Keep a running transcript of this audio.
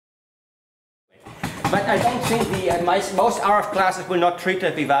but I don't think most RF classes will not treat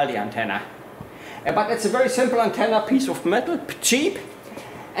a Vivaldi antenna. But it's a very simple antenna, piece of metal, cheap.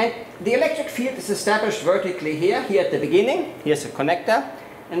 And the electric field is established vertically here at the beginning. Here's a connector.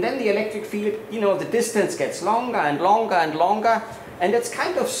 And then the electric field, you know, the distance gets longer and longer and longer. And it's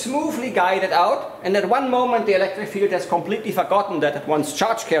kind of smoothly guided out. And at one moment the electric field has completely forgotten that it wants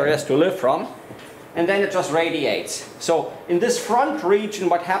charge carriers to live from. And then it just radiates. So in this front region,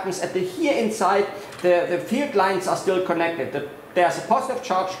 what happens at the here inside, the field lines are still connected. There's a positive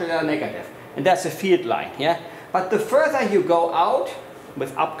charge carrier, a negative. And that's a field line. Yeah? But the further you go out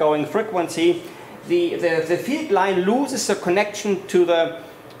with upgoing frequency, the field line loses the connection to the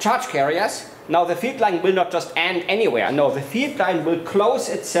charge carriers. Now the field line will not just end anywhere. No, the field line will close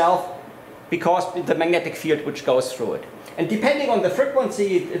itself because the magnetic field which goes through it. And depending on the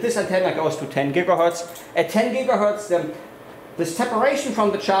frequency, this antenna goes to 10 gigahertz. At 10 gigahertz, the separation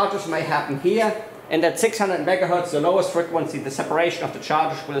from the charges may happen here. And at 600 megahertz, the lowest frequency, the separation of the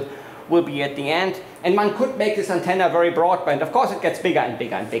charges will be at the end. And one could make this antenna very broadband. Of course, it gets bigger and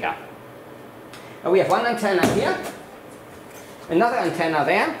bigger and bigger. Now we have one antenna here, another antenna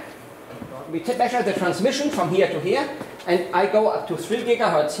there. We measure the transmission from here to here, and I go up to 3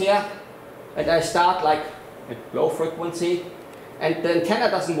 gigahertz here, and I start like at low frequency, and the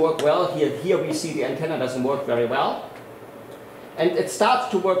antenna doesn't work well. Here we see the antenna doesn't work very well. And it starts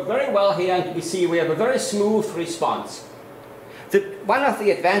to work very well here, and we see we have a very smooth response. One of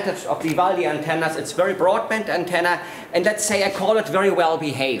the advantages of Vivaldi antennas, it's very broadband antenna, and let's say I call it very well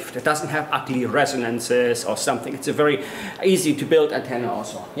behaved. It doesn't have ugly resonances or something. It's a very easy to build antenna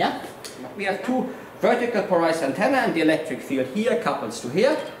also. Yeah? We have two vertical polarized antenna, and the electric field here couples to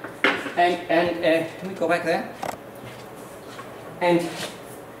here. And can we go back there? And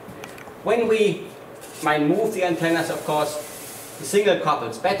when we might move the antennas, of course, the signal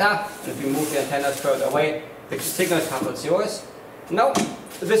couples better. If you move the antennas further away, the signal couples yours. Now,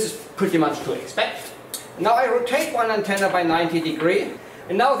 this is pretty much to expect. Now I rotate one antenna by 90 degrees.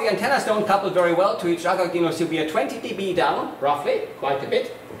 And now the antennas don't couple very well to each other. You know, so we are 20 dB down, roughly, quite a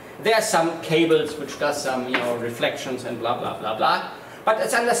bit. There are some cables which does some, you know, reflections and blah, blah, blah, blah. But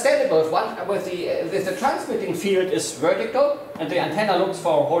it's understandable if the transmitting field is vertical and the antenna looks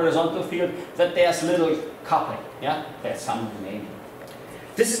for a horizontal field, that there's little coupling. Yeah, there's some remaining.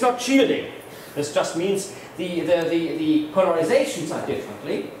 This is not shielding. This just means the polarizations are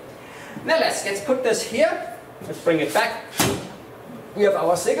differently. Now let's put this here. Let's bring it back. We have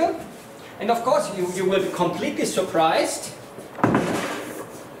our signal, and of course you will be completely surprised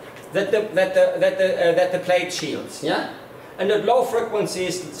that the plate shields. Yeah. And at low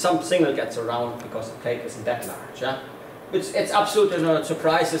frequencies, some signal gets around because the plate isn't that large. Yeah? It's absolutely not a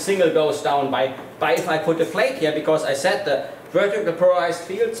surprise. The signal goes down by if I put a plate here, because I said the vertical polarized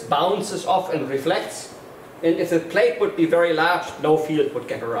fields bounces off and reflects. And if the plate would be very large, no field would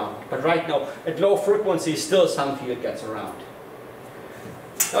get around. But right now, at low frequencies, still some field gets around.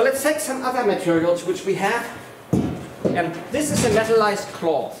 Now let's take some other materials which we have. This is a metallized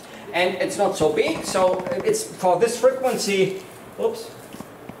cloth. And it's not so big, so it's for this frequency, oops.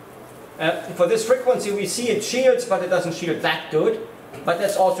 For this frequency we see it shields, but it doesn't shield that good. But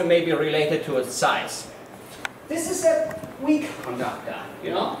that's also maybe related to its size. This is a weak conductor, you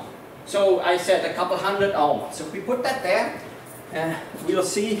know. So I said a couple hundred ohms. So if we put that there, we'll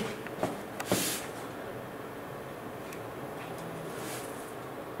see.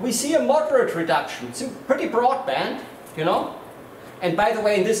 We see a moderate reduction. It's pretty broadband, you know. And by the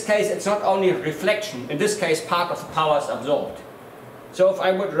way, in this case, it's not only reflection. In this case, part of the power is absorbed. So if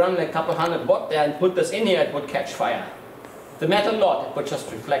I would run a couple hundred watt there and put this in here, it would catch fire. The metal not, it would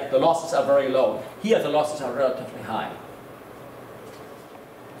just reflect. The losses are very low. Here, the losses are relatively high.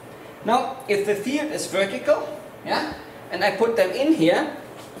 Now, if the field is vertical, yeah, and I put them in here,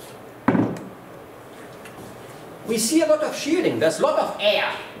 we see a lot of shielding. There's a lot of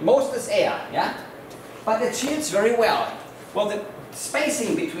air. Most is air, yeah, but it shields very well. Well, the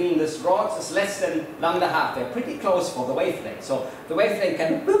spacing between these rods is less than λ². They're pretty close for the wavelength, so the wavelength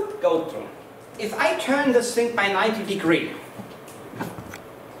can whoop, go through. If I turn this thing by 90 degrees,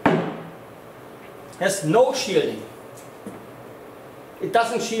 there's no shielding. It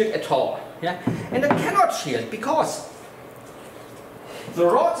doesn't shield at all. Yeah? And it cannot shield because the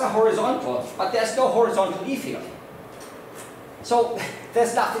rods are horizontal, but there's no horizontal E field. So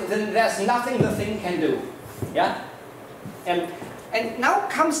there's nothing the thing can do. Yeah? And now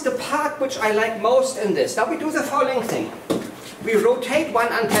comes the part which I like most in this. Now we do the following thing. We rotate one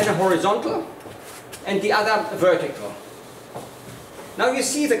antenna horizontal and the other vertical. Now you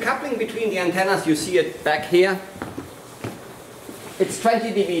see the coupling between the antennas, you see it back here. It's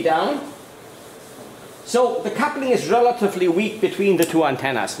 20 dB down. So the coupling is relatively weak between the two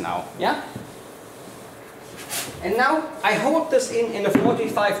antennas now. Yeah? And now I hold this in a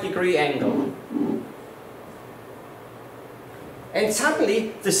 45-degree angle. And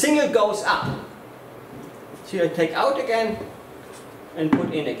suddenly the signal goes up. So I take out again and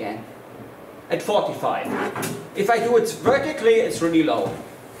put in again at 45. If I do it vertically, it's really low.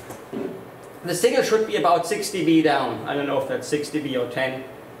 The signal should be about 6 dB down. I don't know if that's 6 dB or 10,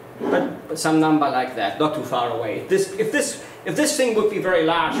 but some number like that, not too far away. If this thing would be very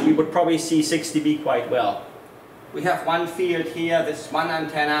large, we would probably see 6 dB quite well. We have one field here, this is one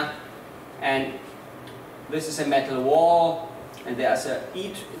antenna, and this is a metal wall, and there's a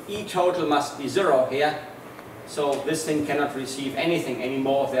E total must be 0 here. So this thing cannot receive anything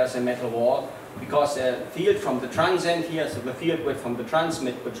anymore if there's a metal wall, because the field from the transient here, so the field width from the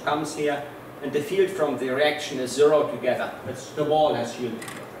transmit which comes here, and the field from the reaction is 0 together. The wall has shielded.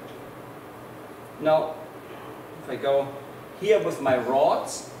 Now, if I go here with my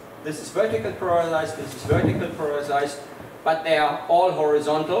rods, this is vertical polarized, this is vertical polarized, but they are all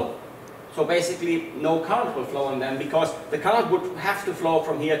horizontal. So basically no current will flow in them, because the current would have to flow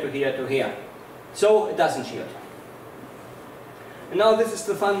from here to here to here. So it doesn't shield. And now this is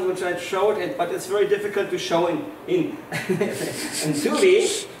the fun which I showed it, but it's very difficult to show in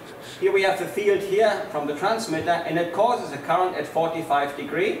 2D. Here we have the field here from the transmitter, and it causes a current at 45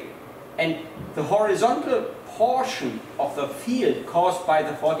 degrees, and the horizontal portion of the field caused by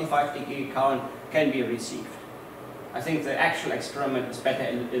the 45-degree current can be received. I think the actual experiment is better,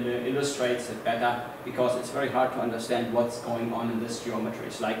 illustrates it better, because it's very hard to understand what's going on in this geometry.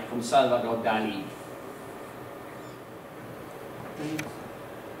 It's like from Salvador Dali.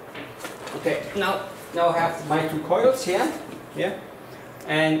 Okay, now I have my two coils here,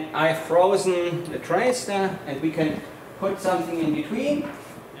 and I've frozen the tracer, and we can put something in between.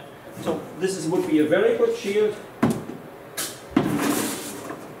 So this would be a very good shield.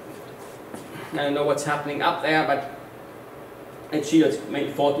 I don't know what's happening up there, but it shields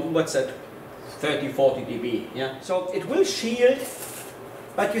maybe 40, what's that? 30, 40 dB. Yeah. So it will shield,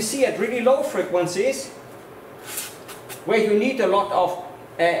 but you see at really low frequencies, where you need a lot of,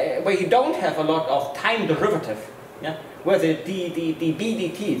 where you don't have a lot of time derivative, yeah, where the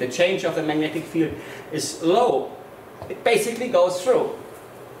BDT, the change of the magnetic field, is low, it basically goes through.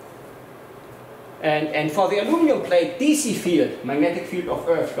 And for the aluminum plate, DC field, magnetic field of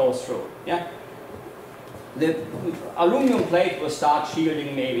Earth, goes through. Yeah, the aluminum plate will start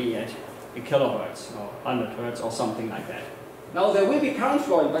shielding maybe at a kilohertz or 100 hertz or something like that. Now there will be current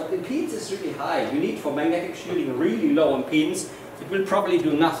flowing, but the impedance is really high. You need for magnetic shielding really low impedance. It will probably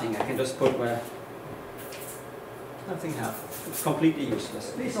do nothing. I can just put where nothing happens. It's completely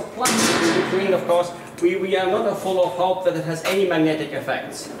useless. These are plugs in between, of course. We are not full of hope that it has any magnetic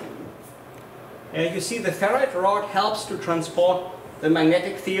effects. You see the ferrite rod helps to transport the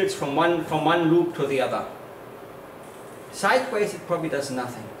magnetic fields from one loop to the other. Sideways it probably does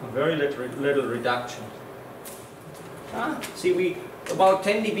nothing, a very little reduction. See, about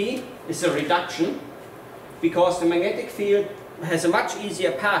 10 dB is a reduction, because the magnetic field has a much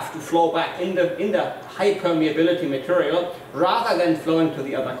easier path to flow back in the high permeability material rather than flowing to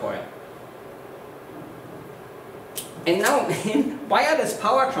the other coil. And now in wireless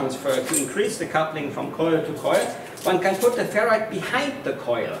power transfer, to increase the coupling from coil to coil, one can put the ferrite behind the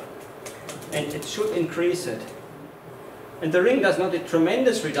coil, and it should increase it. And the ring does not a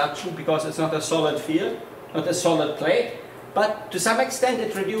tremendous reduction, because it's not a solid field, not a solid plate, but to some extent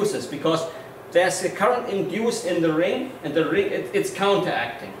it reduces, because there's a current induced in the ring, and the ring it's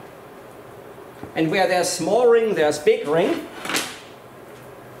counteracting. And where there's small ring, there's big ring.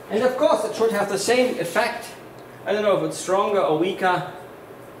 And of course it should have the same effect. I don't know if it's stronger or weaker.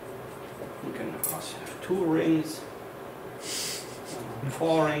 You can of course have 2 rings,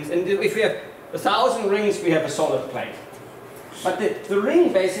 4 rings, and if we have 1,000 rings, we have a solid plate. But the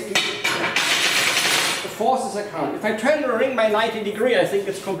ring basically forces a current. If I turn the ring by 90 degrees, I think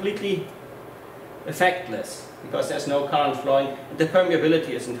it's completely effectless, because there's no current flowing, and the permeability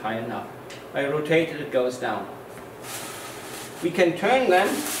isn't high enough. I rotate it, it goes down. We can turn them.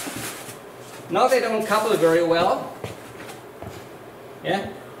 Now they don't couple very well. Yeah?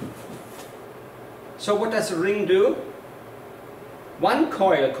 So what does the ring do? One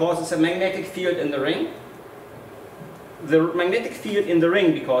coil causes a magnetic field in the ring. The magnetic field in the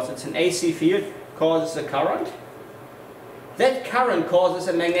ring, because it's an AC field, causes a current. That current causes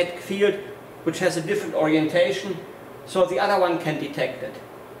a magnetic field which has a different orientation, so the other one can detect it.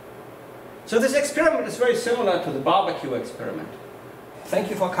 So this experiment is very similar to the barbecue experiment. Thank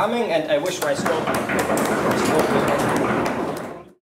you for coming, and I wish my stroke